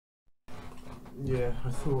Yeah, I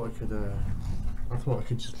thought I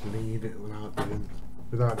could just leave it without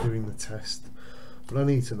doing the test. But I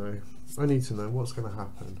need to know what's going to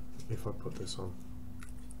happen if I put this on.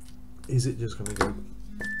 Is it just going to go?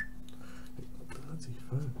 Bloody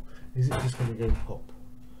phone. Is it just going to go pop?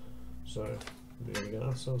 So there we get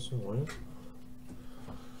ourselves some wire.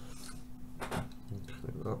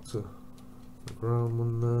 Connect that to the ground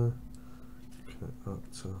one there. Connect that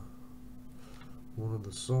to one of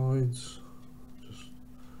the sides. Just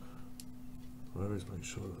always make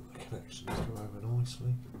sure that the connections go over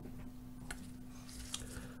nicely.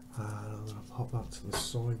 And I'm going to pop that to the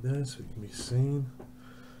side there so it can be seen.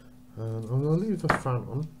 And I'm going to leave the fan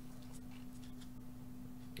on,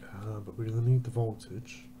 but we're going to need the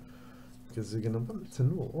voltage because they're going to want it to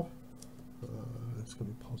know. It's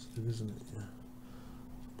going to be positive, isn't it? Yeah.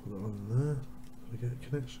 Put it on there. Did I get a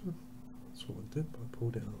connection? That's what I did, but I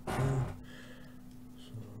pulled it out there.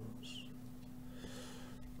 So let's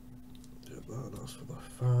get that. That's for the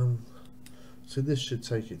fan. So this should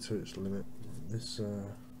take it to its limit.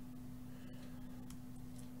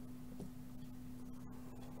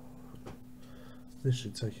 This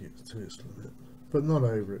should take it to its limit, but not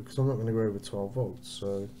over it, because I'm not going to go over 12 volts.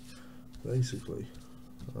 So basically,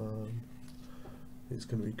 it's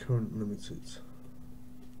going to be current limited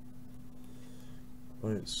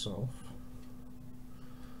by itself.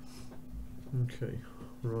 Okay,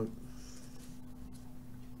 right.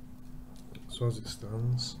 So as it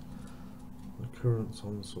stands, the current's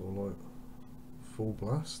on sort of like full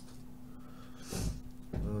blast,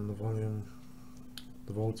 and the volume,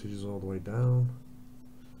 the voltage is all the way down.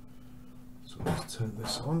 So let's turn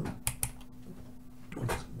this on.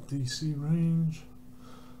 DC range.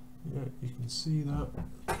 Yeah, you can see that.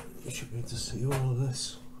 You should be able to see all of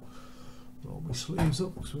this. Roll my sleeves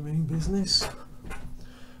up because we mean business.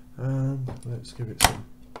 And let's give it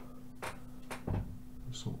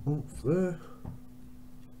some oomph there.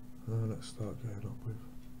 Let's start going up with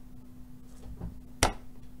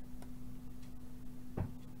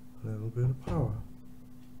a little bit of power.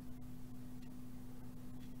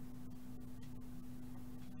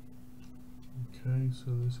 Okay, so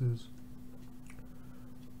this is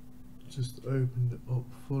just opened it up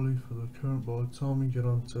fully for the current. By the time we get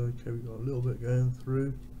onto, okay, we've got a little bit going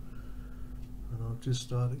through, and I've just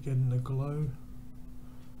started getting a glow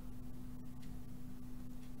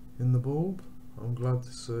in the bulb. I'm glad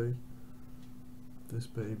to see this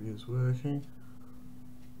baby is working,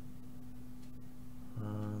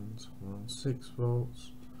 and we're on 6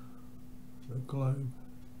 volts. The globe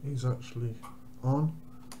is actually on.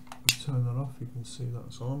 Turn that off, you can see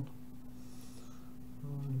that's on.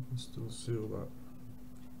 Oh, you can still see all that.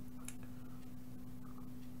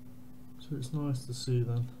 So it's nice to see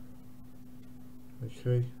then.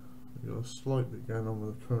 Okay, we've got a slight bit going on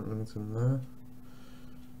with the current limiter in there.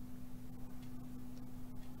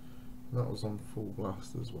 That was on full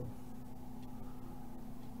blast as well.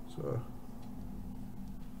 So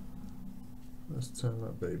let's turn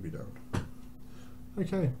that baby down.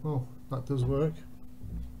 Okay, well that does work.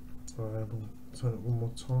 I'll turn it one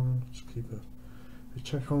more time, just keep a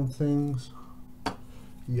check on things.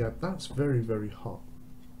 Yeah, that's very, very hot.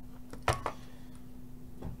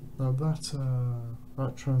 Now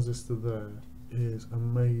that transistor there is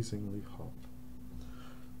amazingly hot.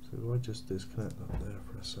 So if I just disconnect that there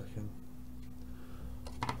for a second,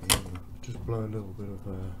 and just blow a little bit of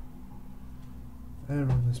air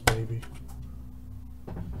on this baby.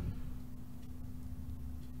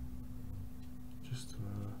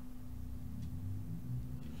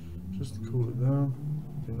 Just to cool it down.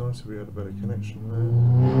 It'd be nice if we had a better connection there.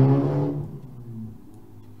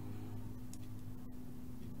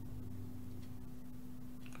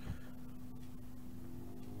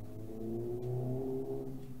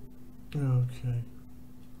 Okay.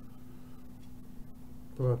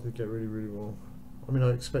 But that did get really, really warm. I mean, I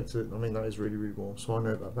expected it. I mean, that is really, really warm. So I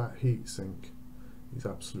know that that heat sink is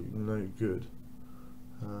absolutely no good.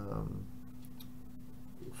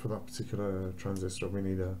 For that particular transistor, we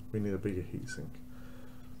need a bigger heatsink,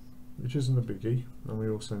 which isn't a biggie, and we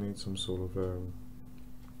also need some sort of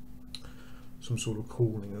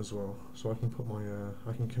cooling as well. So I can put my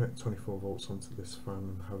I can connect 24 volts onto this fan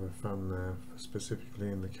and have a fan there specifically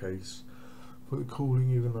in the case for the cooling,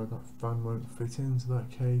 even though that fan won't fit into that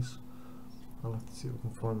case. I'll have to see if I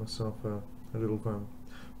can find myself a little fan.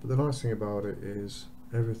 But the nice thing about it is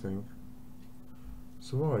everything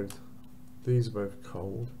survived. These are both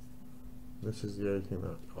cold. This is the only thing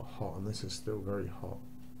that got hot, and this is still very hot.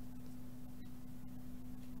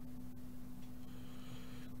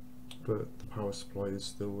 But the power supply is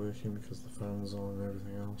still working because the fan's on and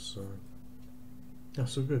everything else. So yeah,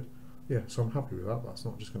 so good. yeah, so I'm happy with that. That's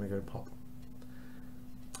not just going to go pop.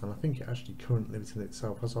 And I think it actually current limited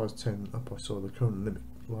itself. As I was turning up, I saw the current limit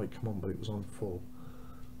light come on, but it was on full.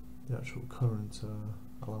 The actual current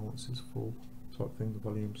allowance is full, type thing. The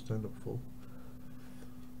volume's turned up full.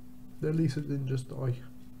 At least it didn't just die.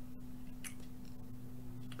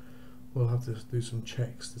 We'll have to do some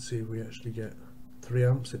checks to see if we actually get 3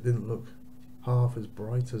 amps. It didn't look half as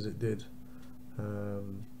bright as it did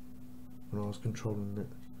when I was controlling it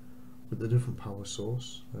with a different power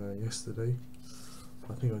source yesterday.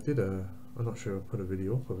 I think I did I'm not sure I put a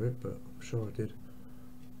video up of it, but I'm sure I did.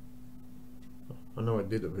 I know I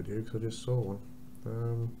did a video because I just saw one,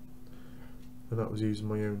 and that was using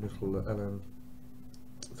my own little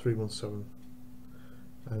LM317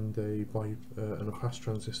 and a fast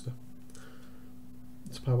transistor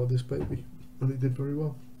to power this baby, and it did very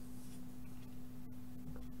well.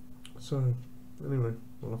 So anyway,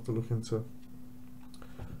 we'll have to look into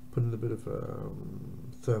putting a bit of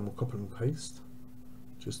thermal coupling paste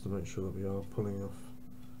just to make sure that we are pulling off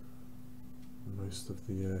most of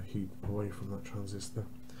the heat away from that transistor,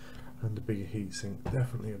 and a bigger heatsink.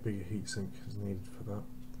 Definitely a bigger heatsink is needed for that.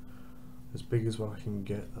 As big as what I can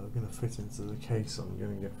get that I'm going to fit into the case I'm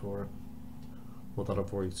going to get for it, or that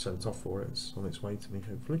I've already sent off for it. It's on its way to me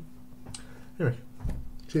hopefully. Anyway,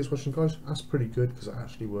 cheers for watching guys. That's pretty good because it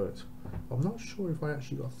actually worked. I'm not sure if I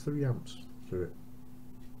actually got 3 amps through it,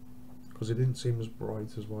 because it didn't seem as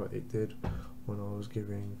bright as what it did when I was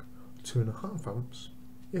giving 2.5 amps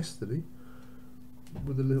yesterday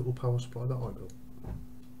with the little power supply that I got.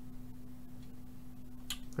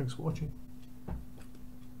 Thanks for watching.